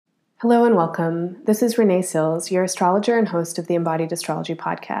Hello and welcome. This is Renee Sills, your astrologer and host of the Embodied Astrology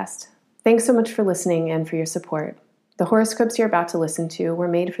podcast. Thanks so much for listening and for your support. The horoscopes you're about to listen to were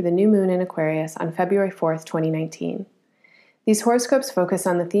made for the new moon in Aquarius on February 4th, 2019. These horoscopes focus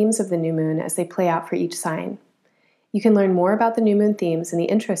on the themes of the new moon as they play out for each sign. You can learn more about the new moon themes in the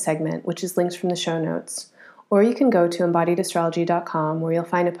intro segment, which is linked from the show notes, or you can go to embodiedastrology.com where you'll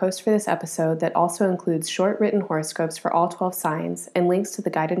find a post for this episode that also includes short written horoscopes for all 12 signs and links to the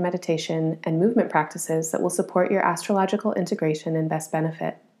guided meditation and movement practices that will support your astrological integration and best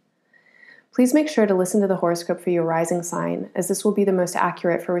benefit. Please make sure to listen to the horoscope for your rising sign, as this will be the most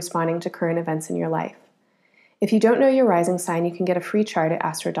accurate for responding to current events in your life. If you don't know your rising sign, you can get a free chart at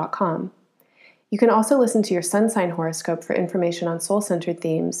astro.com. You can also listen to your sun sign horoscope for information on soul-centered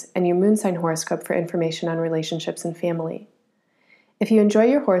themes and your moon sign horoscope for information on relationships and family. If you enjoy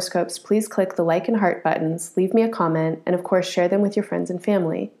your horoscopes, please click the like and heart buttons, leave me a comment, and of course share them with your friends and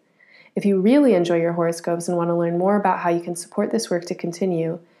family. If you really enjoy your horoscopes and want to learn more about how you can support this work to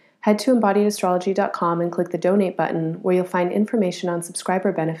continue, head to embodiedastrology.com and click the donate button where you'll find information on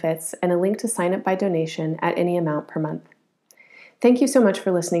subscriber benefits and a link to sign up by donation at any amount per month. Thank you so much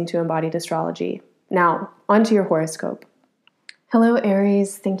for listening to Embodied Astrology. Now, on to your horoscope. Hello,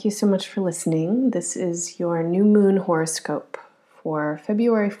 Aries. Thank you so much for listening. This is your new moon horoscope for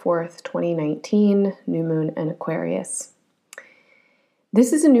February 4th, 2019, new moon in Aquarius.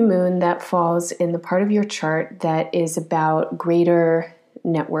 This is a new moon that falls in the part of your chart that is about greater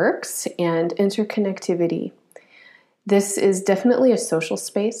networks and interconnectivity. This is definitely a social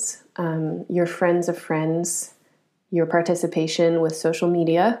space. Your friends of friends, your participation with social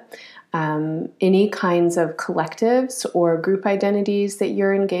media, any kinds of collectives or group identities that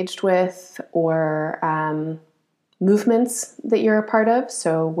you're engaged with, or movements that you're a part of,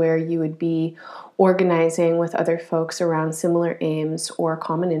 so where you would be organizing with other folks around similar aims or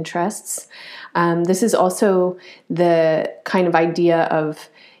common interests. This is also the kind of idea of,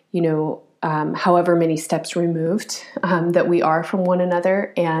 however many steps removed that we are from one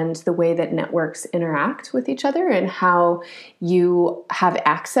another, and the way that networks interact with each other, and how you have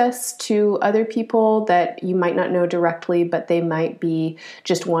access to other people that you might not know directly, but they might be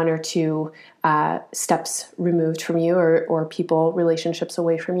just one or two steps removed from you, or people, relationships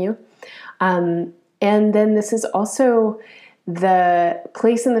away from you. And then this is also the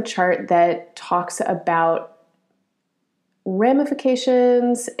place in the chart that talks about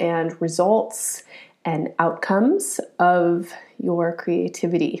ramifications and results and outcomes of your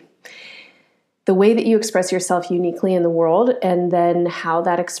creativity. The way that you express yourself uniquely in the world, and then how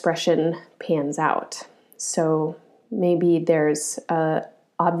that expression pans out. So maybe there's an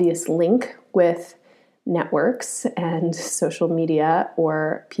obvious link with networks and social media,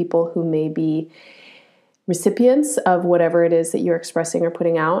 or people who may be recipients of whatever it is that you're expressing or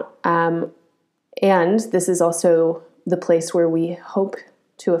putting out. And this is also the place where we hope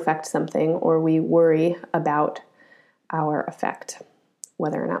to affect something, or we worry about our effect,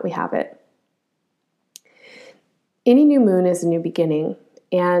 whether or not we have it. Any new moon is a new beginning,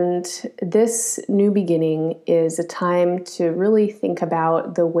 and this new beginning is a time to really think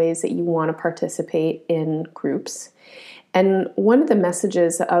about the ways that you want to participate in groups. And one of the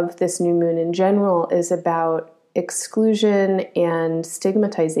messages of this new moon in general is about exclusion and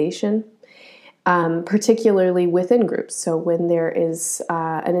stigmatization, particularly within groups. So when there is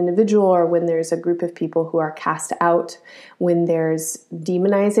an individual, or when there's a group of people who are cast out, when there's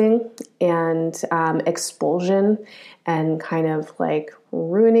demonizing and expulsion and kind of like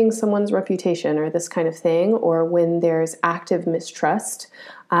ruining someone's reputation, or this kind of thing, or when there's active mistrust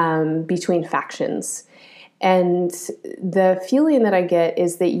between factions. And the feeling that I get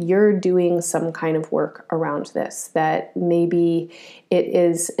is that you're doing some kind of work around this, that maybe it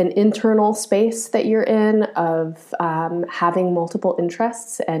is an internal space that you're in of having multiple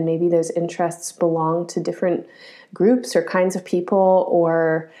interests, and maybe those interests belong to different groups or kinds of people,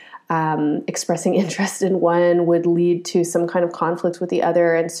 or expressing interest in one would lead to some kind of conflict with the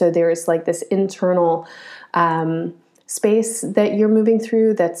other. And so there's like this internal space that you're moving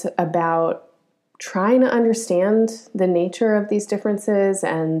through that's about trying to understand the nature of these differences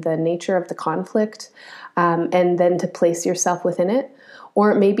and the nature of the conflict, and then to place yourself within it.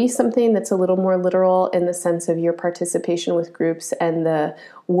 Or it may be something that's a little more literal in the sense of your participation with groups and the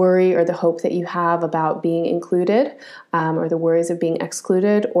worry or the hope that you have about being included, or the worries of being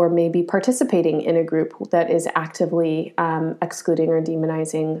excluded, or maybe participating in a group that is actively excluding or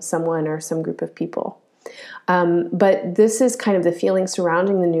demonizing someone or some group of people. But this is kind of the feeling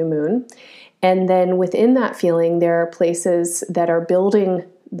surrounding the new moon. And then within that feeling, there are places that are building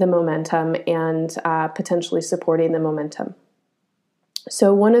the momentum and potentially supporting the momentum.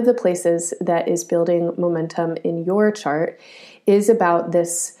 So one of the places that is building momentum in your chart is about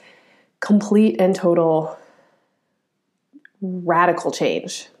this complete and total radical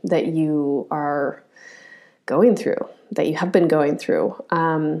change that you are going through, that you have been going through.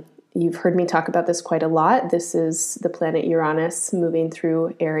 You've heard me talk about this quite a lot. This is the planet Uranus moving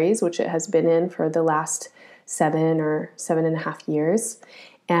through Aries, which it has been in for the last 7.5 years.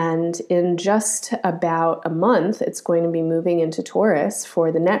 And in just about a month, it's going to be moving into Taurus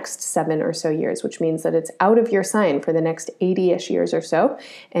for the next 7 or so years, which means that it's out of your sign for the next 80-ish years or so.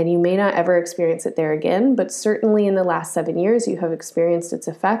 And you may not ever experience it there again, but certainly in the last 7 years, you have experienced its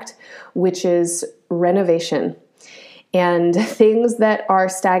effect, which is renovation. And things that are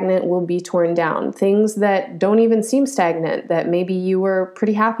stagnant will be torn down. Things that don't even seem stagnant, that maybe you were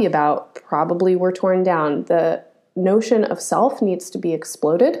pretty happy about, probably were torn down. The notion of self needs to be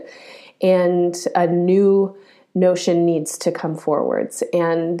exploded, and a new notion needs to come forwards.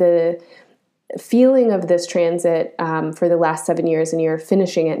 And the feeling of this transit for the last 7 years, and you're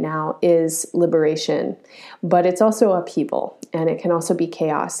finishing it now, is liberation. But it's also upheaval, and it can also be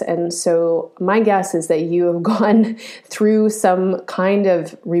chaos. And so my guess is that you have gone through some kind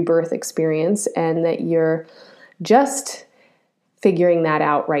of rebirth experience, and that you're just figuring that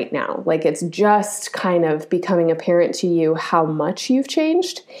out right now. Like, it's just kind of becoming apparent to you how much you've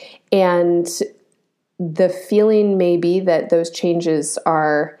changed. And the feeling may be that those changes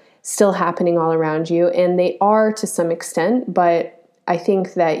are still happening all around you, and they are to some extent, but I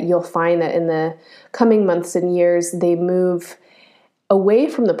think that you'll find that in the coming months and years, they move away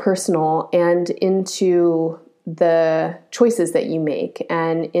from the personal and into the choices that you make,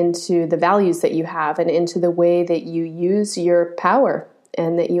 and into the values that you have, and into the way that you use your power,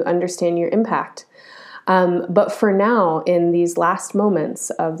 and that you understand your impact. But for now, in these last moments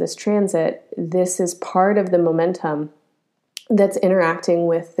of this transit, this is part of the momentum that's interacting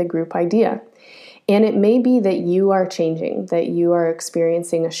with the group idea. And it may be that you are changing, that you are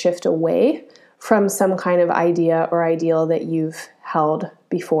experiencing a shift away from some kind of idea or ideal that you've held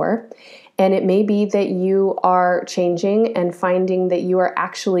before. And it may be that you are changing and finding that you are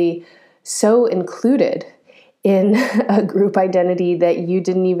actually so included in a group identity that you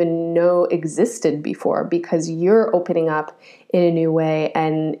didn't even know existed before, because you're opening up in a new way,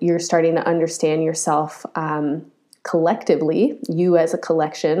 and you're starting to understand yourself collectively. You as a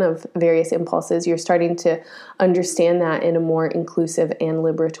collection of various impulses, you're starting to understand that in a more inclusive and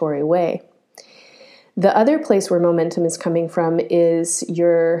liberatory way. The other place where momentum is coming from is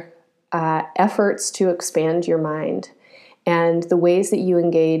your efforts to expand your mind, and the ways that you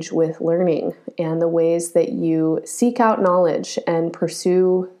engage with learning, and the ways that you seek out knowledge and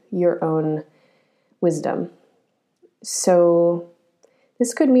pursue your own wisdom. So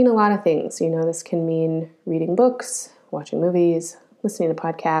this could mean a lot of things. This can mean reading books, watching movies, listening to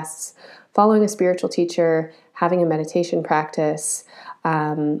podcasts, following a spiritual teacher, having a meditation practice,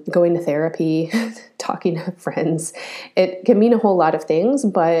 going to therapy, talking to friends. It can mean a whole lot of things,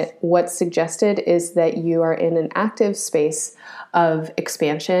 but what's suggested is that you are in an active space of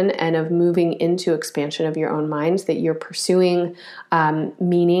expansion and of moving into expansion of your own mind, that you're pursuing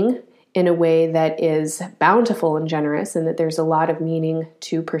meaning in a way that is bountiful and generous, and that there's a lot of meaning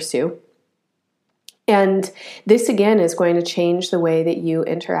to pursue. And this, again, is going to change the way that you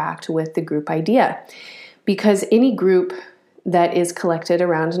interact with the group idea, because any group that is collected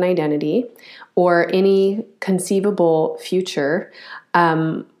around an identity, or any conceivable future,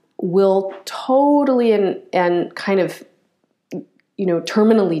 will totally and kind of,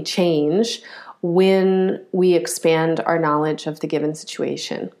 terminally change when we expand our knowledge of the given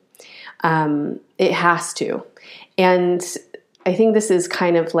situation. It has to. And I think this is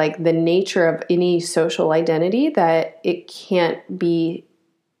kind of like the nature of any social identity, that it can't be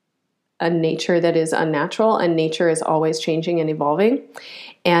a nature that is unnatural, and nature is always changing and evolving.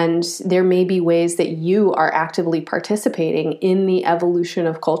 And there may be ways that you are actively participating in the evolution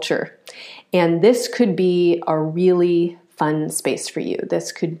of culture. And this could be a really fun space for you.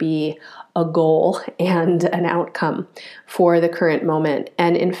 This could be a goal and an outcome for the current moment.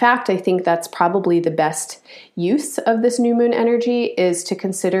 And in fact, I think that's probably the best use of this new moon energy, is to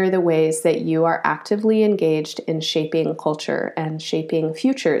consider the ways that you are actively engaged in shaping culture and shaping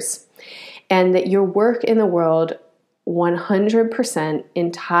futures. And that your work in the world 100%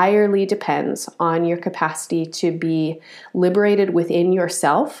 entirely depends on your capacity to be liberated within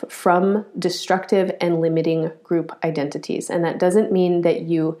yourself from destructive and limiting group identities. And that doesn't mean that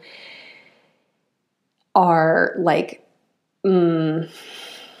you are like, what's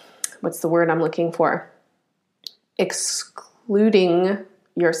the word I'm looking for? Excluding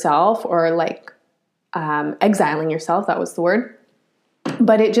yourself, or like exiling yourself. That was the word.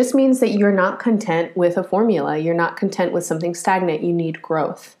 But it just means that you're not content with a formula. You're not content with something stagnant. You need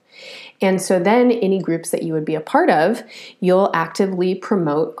growth. And so then any groups that you would be a part of, you'll actively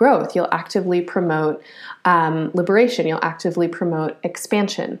promote growth. You'll actively promote liberation. You'll actively promote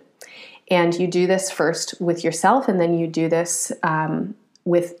expansion. And you do this first with yourself, and then you do this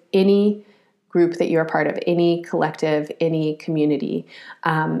with any group that you're a part of, any collective, any community,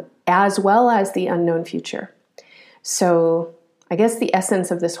 as well as the unknown future. So I guess the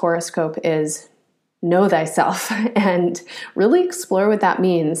essence of this horoscope is know thyself and really explore what that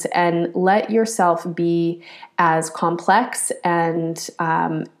means, and let yourself be as complex and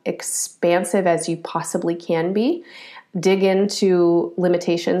expansive as you possibly can be. Dig into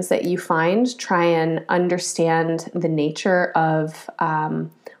limitations that you find. Try and understand the nature of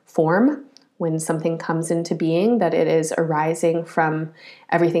form when something comes into being, that it is arising from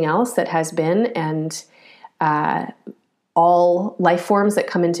everything else that has been, and all life forms that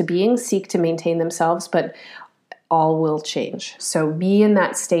come into being seek to maintain themselves, but all will change. So be in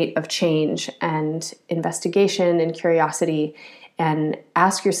that state of change and investigation and curiosity, and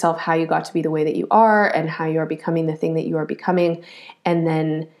ask yourself how you got to be the way that you are and how you are becoming the thing that you are becoming, and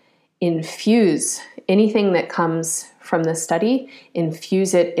then infuse anything that comes from this study,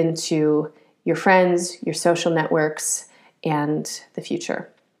 infuse it into your friends, your social networks, and the future.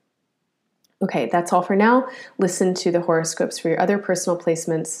 Okay, that's all for now. Listen to the horoscopes for your other personal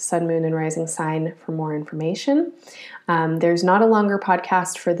placements, sun, moon, and rising sign, for more information. There's not a longer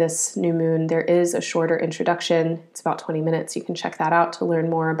podcast for this new moon. There is a shorter introduction. It's about 20 minutes. You can check that out to learn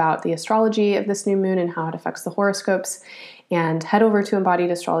more about the astrology of this new moon and how it affects the horoscopes. And head over to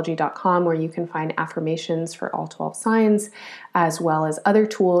embodiedastrology.com, where you can find affirmations for all 12 signs, as well as other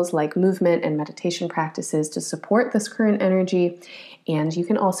tools like movement and meditation practices to support this current energy. And you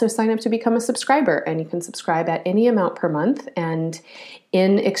can also sign up to become a subscriber, and you can subscribe at any amount per month. And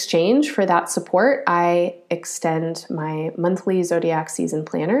in exchange for that support, I extend my monthly zodiac season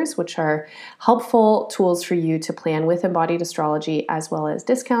planners, which are helpful tools for you to plan with embodied astrology, as well as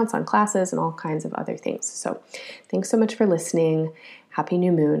discounts on classes and all kinds of other things. So thanks so much for listening. Happy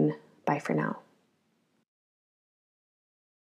new moon. Bye for now.